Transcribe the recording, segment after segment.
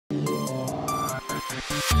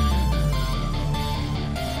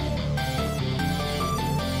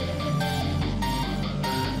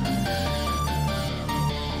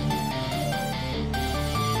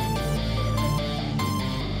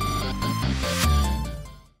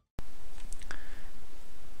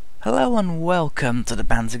Hello and welcome to the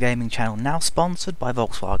BanterGamingChannel, now sponsored by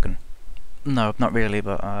Volkswagen. No, not really,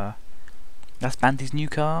 but that's Banty's new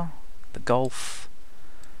car, the Golf.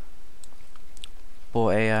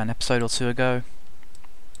 Bought an episode or two ago.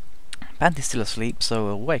 Banty's still asleep, so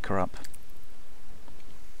we'll wake her up.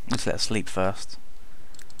 Let's let her sleep first.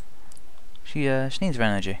 She needs her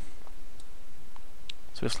energy,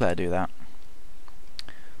 so just let her do that.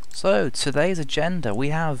 So, today's agenda, we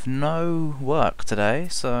have no work today,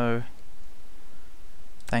 so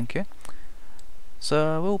thank you.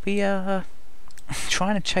 So we'll be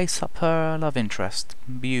trying to chase up her love interest,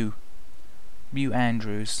 Bew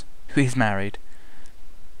Andrews, who is married,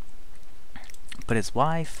 but his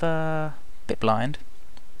wife bit blind.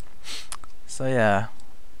 So yeah,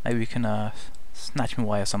 maybe we can snatch him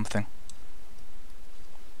away or something.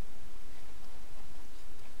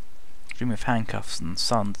 Dream of handcuffs and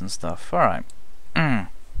sons and stuff. Alright. Wakey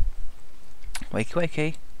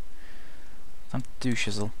wakey. Time to do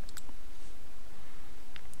shizzle.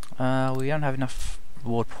 We don't have enough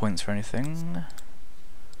reward points for anything.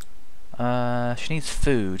 She needs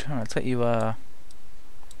food. Alright, let's let you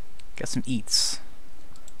get some eats.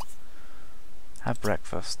 Have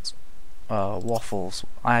breakfast. Waffles.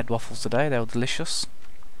 I had waffles today, they were delicious.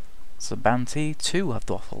 So Banty too have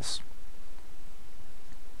waffles.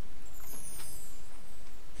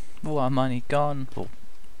 All our money gone. Well,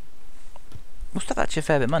 we'll still have actually a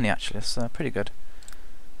fair bit of money actually, it's pretty good.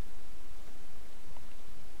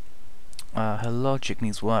 Her logic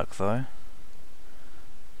needs work though.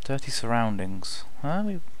 Dirty surroundings.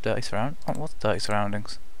 Dirty surround? Oh, what's dirty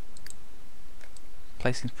surroundings?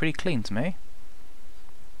 Place seems pretty clean to me.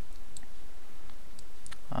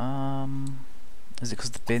 Is it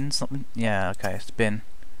because the bin's not been? Yeah, okay, it's the bin.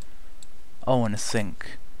 Oh, and a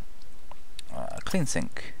sink. A clean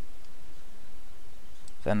sink.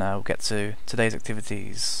 Then we'll get to today's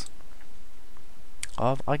activities.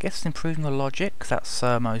 I guess improving her logic. That's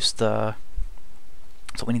that's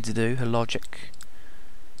what we need to do. Her logic,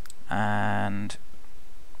 and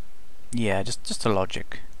yeah, just her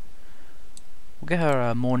logic. We'll get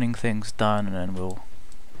her morning things done, and then we'll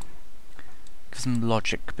get some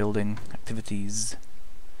logic building activities.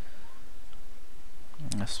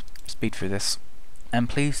 Let's speed through this, and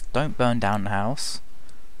please don't burn down the house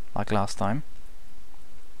like last time.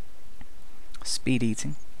 Speed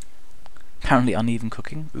eating. Apparently uneven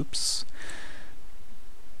cooking. Oops.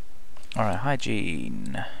 Alright,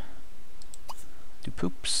 hygiene. Do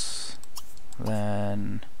poops.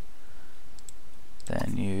 Then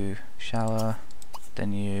you shower.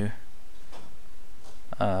 Then you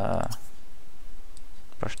brush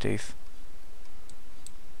teeth.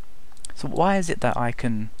 So why is it that I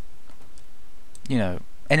can, you know,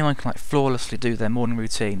 anyone can like flawlessly do their morning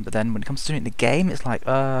routine, but then when it comes to doing it in the game, it's like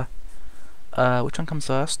which one comes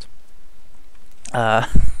first? Do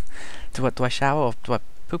I shower or do I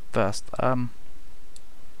poop first?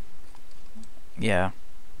 Yeah.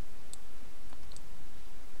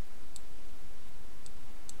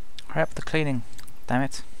 Hurry up the cleaning, damn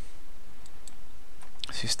it.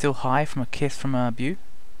 She's still high from a kiss from Bew.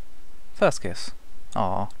 First kiss.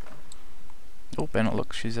 Aww. Oh, better not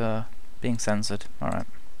look, she's being censored. Alright.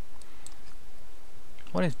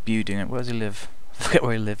 What is Bew doing? Where does he live? I forget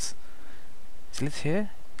where he lives. Does he live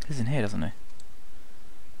here? He lives in here, doesn't he?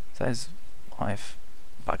 Is that his wife?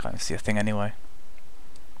 But I can't even see a thing anyway.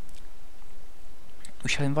 We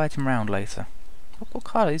shall invite him round later. What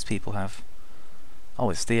car do these people have?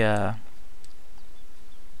 Oh, it's the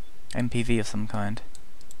MPV of some kind.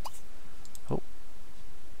 Oh,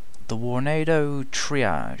 the Warnado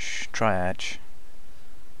Triage.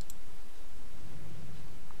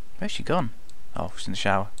 Where's she gone? Oh, she's in the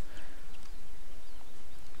shower.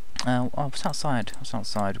 Oh, what's outside? What's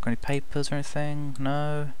outside? Got any papers or anything?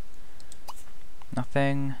 No.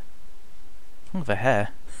 Nothing. Look at her hair.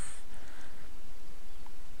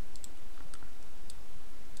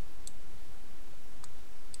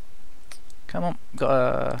 Come on,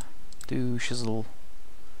 gotta do shizzle.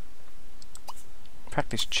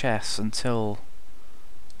 Practice chess until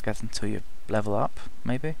you level up,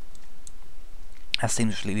 maybe. That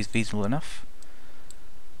seems really feasible enough.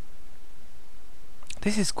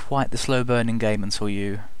 This is quite the slow burning game until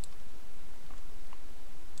you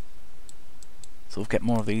sort of get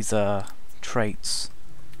more of these traits.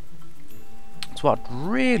 So what I'd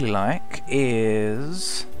really like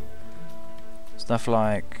is stuff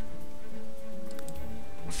like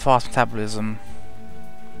fast metabolism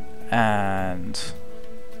and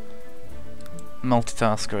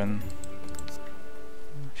multitasker and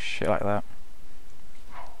shit like that.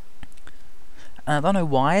 And I don't know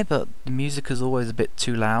why, but the music is always a bit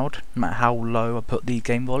too loud, no matter how low I put the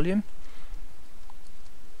game volume.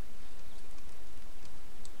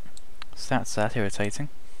 So that's that irritating.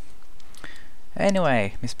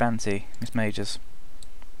 Anyway, Miss Banty, Miss Majors,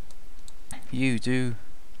 you do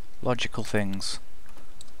logical things.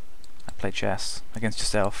 I play chess against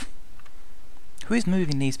yourself. Who is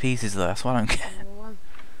moving these pieces though? So I don't care.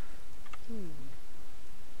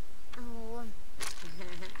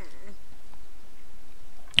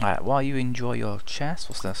 Alright, while you enjoy your chess,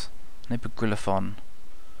 what's this? Nibogrylophon.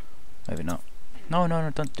 Maybe not. No,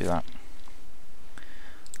 don't do that.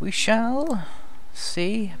 We shall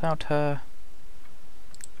see about her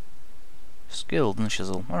skilled and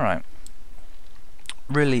shizzle. Alright.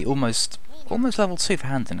 Really, almost level 2 for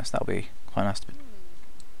handiness. That'll be quite nice to be.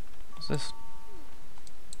 What's this?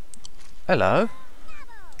 Hello?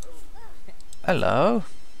 Hello?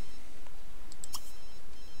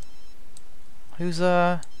 Who's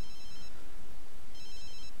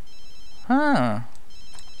Huh.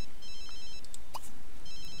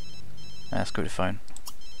 Ah, screw the phone.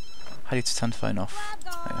 How do you turn the phone off?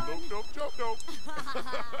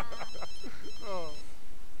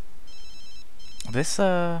 This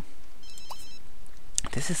has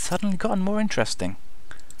suddenly gotten more interesting.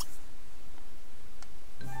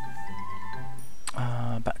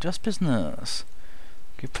 Back to just business.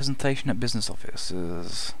 Give presentation at business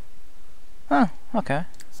offices. Oh, okay.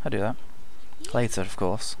 I'll do that. Later, of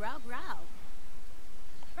course.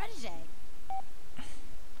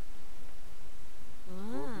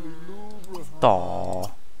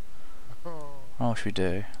 Aww. What should we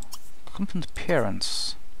do? Compliment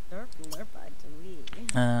appearance.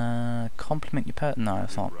 Compliment your pet. No,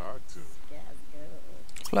 it's not.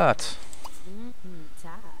 Flirt.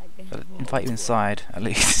 Invite you inside, at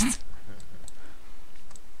least.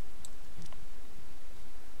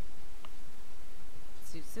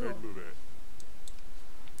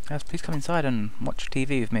 Yes, please come inside and watch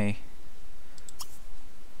TV with me.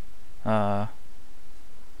 What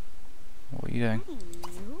are you doing?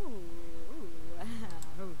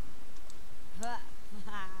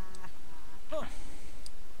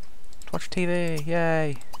 Watch TV,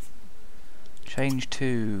 yay! Change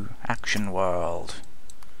to Action World.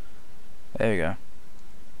 There we go.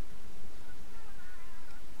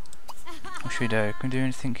 What should we do? Can we do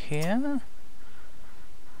anything here?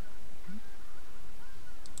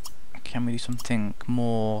 Can we do something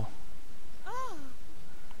more?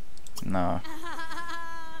 No.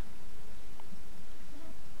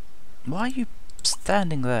 Why are you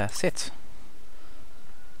standing there? Sit.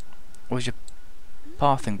 Or is your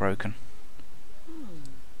pathing broken?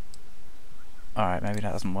 Alright, maybe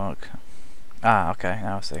that doesn't work. Ah, okay,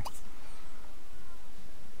 now I see.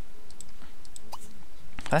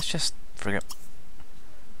 Let's just forget.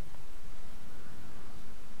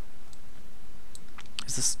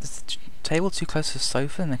 Is the table too close to the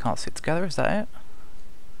sofa and they can't sit together? Is that it?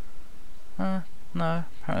 No,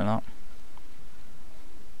 apparently not.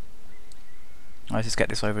 Let's just get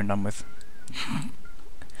this over and done with. You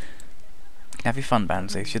can have your fun,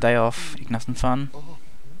 Banty. It's your day off. You can have some fun.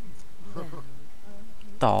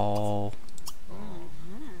 Doll.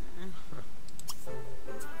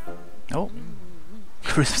 Oh,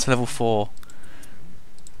 Christmas level 4.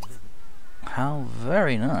 How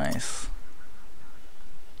very nice.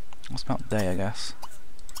 What's about day, I guess?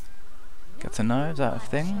 Get to know, is that a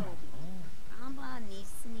thing?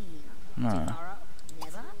 No.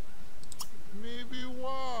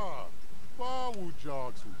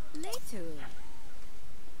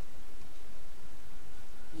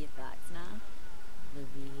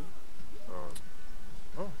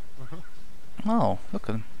 Oh, look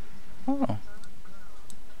at them. Oh.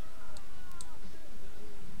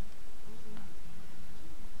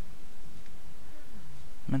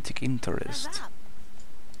 Romantic interest.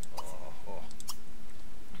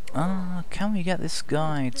 Can we get this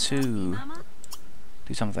guy to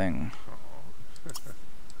do something?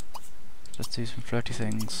 Just do some flirty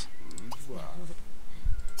things.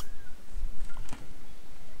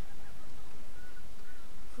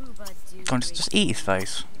 Come on, just eat his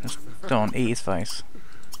face. Just go on, eat his face.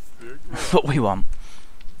 That's what we want.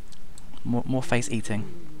 More face eating.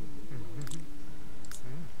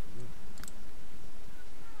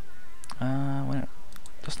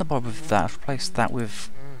 Let's not bother with that. Replace that with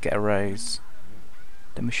get a raise.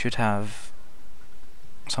 Then we should have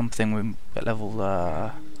something with at level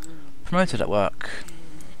promoted at work.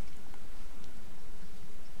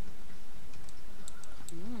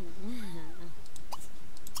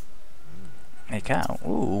 Hey cow.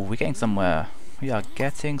 Ooh, we're getting somewhere. We are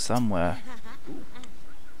getting somewhere.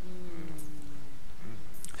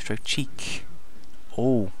 Stroke cheek.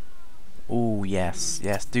 Oh. Oh, yes.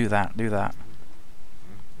 Yes, do that. Do that.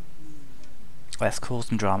 Let's cause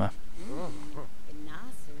some drama.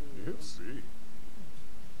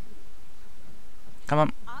 Come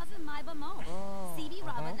on.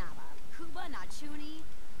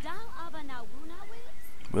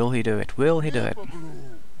 Will he do it? Will he do it?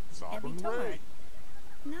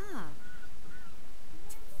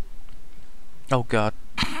 Oh god.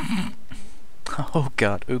 Oh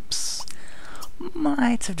god, oops.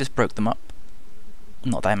 Might have just broke them up.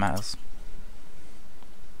 Not that it matters.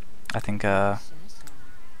 I think,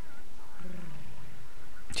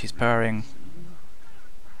 she's purring.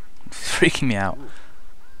 It's freaking me out.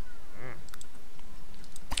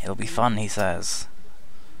 It'll be fun, he says.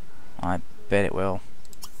 I bet it will.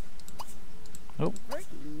 Oh.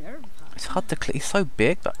 It's hard to click. He's so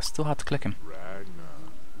big, but it's still hard to click him.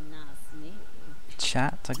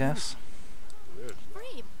 Chat, I guess.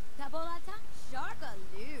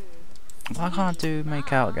 Why can't I do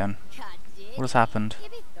make out again? What has happened?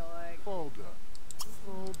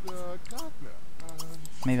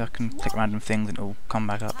 Maybe I can click random things and it'll come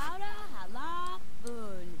back up.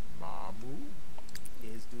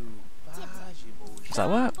 Has that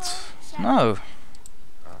worked? No!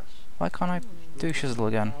 Why can't I do shizzle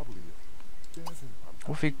again?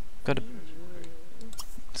 What if we go to...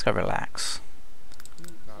 Let's go relax.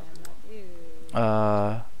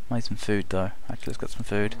 I need some food though. Actually, let's get some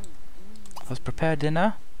food. Let's prepare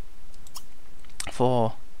dinner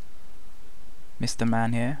for Mr.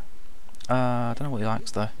 Man here. I don't know what he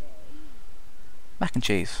likes though. Mac and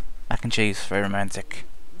cheese. Mac and cheese, very romantic.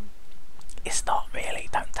 It's not really,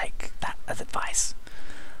 don't take that as advice.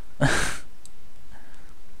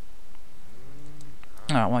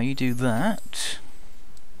 Alright, while you do that,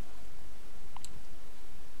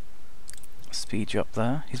 speed you up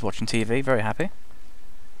there. He's watching TV, very happy.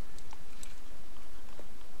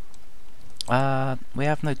 We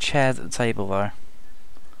have no chairs at the table though.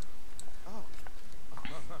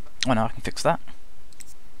 Oh no, I can fix that.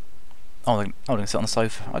 Oh, they're gonna sit on the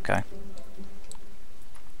sofa, okay.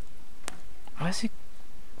 Where's he?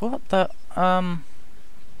 What the,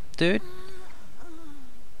 dude?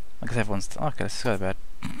 I guess everyone's, okay, let's go to bed.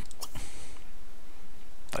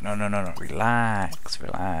 But no, relax,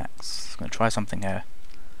 relax. I'm gonna try something here.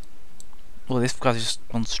 Well, this guy's just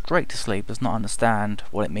gone straight to sleep, does not understand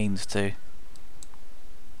what it means to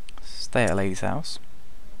stay at a lady's house.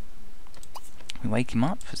 We wake him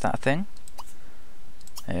up, is that a thing?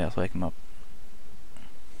 Yeah, let's wake him up.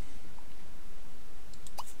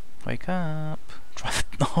 Wake up. Try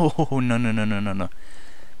oh, no.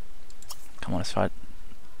 Come on, let's try it.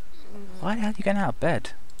 Why the hell are you getting out of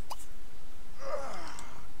bed?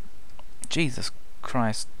 Jesus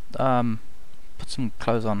Christ. Put some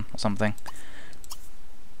clothes on or something.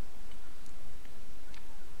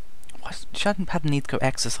 Why she hadn't had the need to go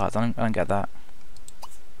exercise. I don't get that.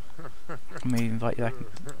 Let me invite you back.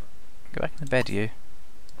 Go back in the bed, you.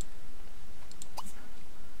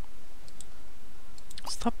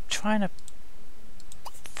 Stop trying to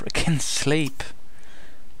freaking sleep.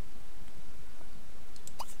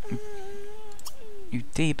 You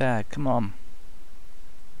D-bag, come on.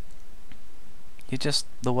 You're just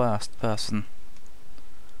the worst person.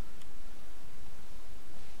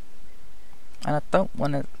 And I don't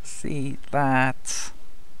want to see that.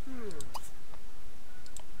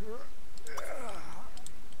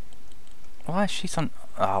 Why is she so...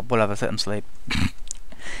 Oh, whatever, let him sleep.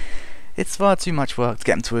 It's far too much work to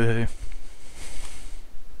get him to woohoo.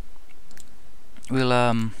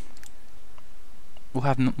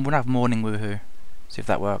 We'll have morning woohoo. See if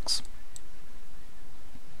that works.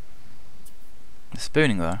 The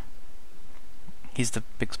spooning though. He's the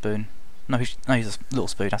big spoon. No, he's a little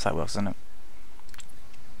spoon. That's how it works, isn't it?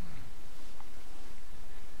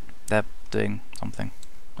 They're doing something.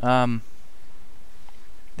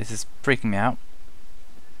 This is freaking me out.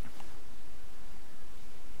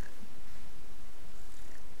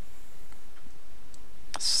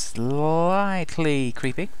 Slightly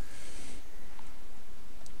creepy.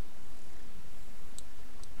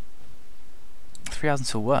 Three hours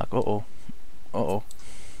until work. Uh-oh. Uh-oh.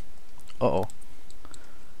 Uh-oh.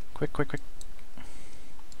 Quick.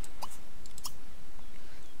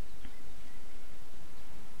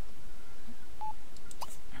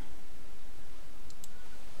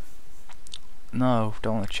 No,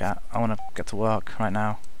 don't want to chat. I want to get to work right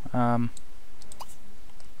now.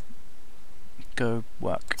 Go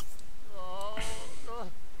work.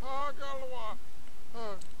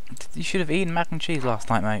 You should have eaten mac and cheese last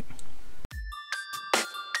night, mate.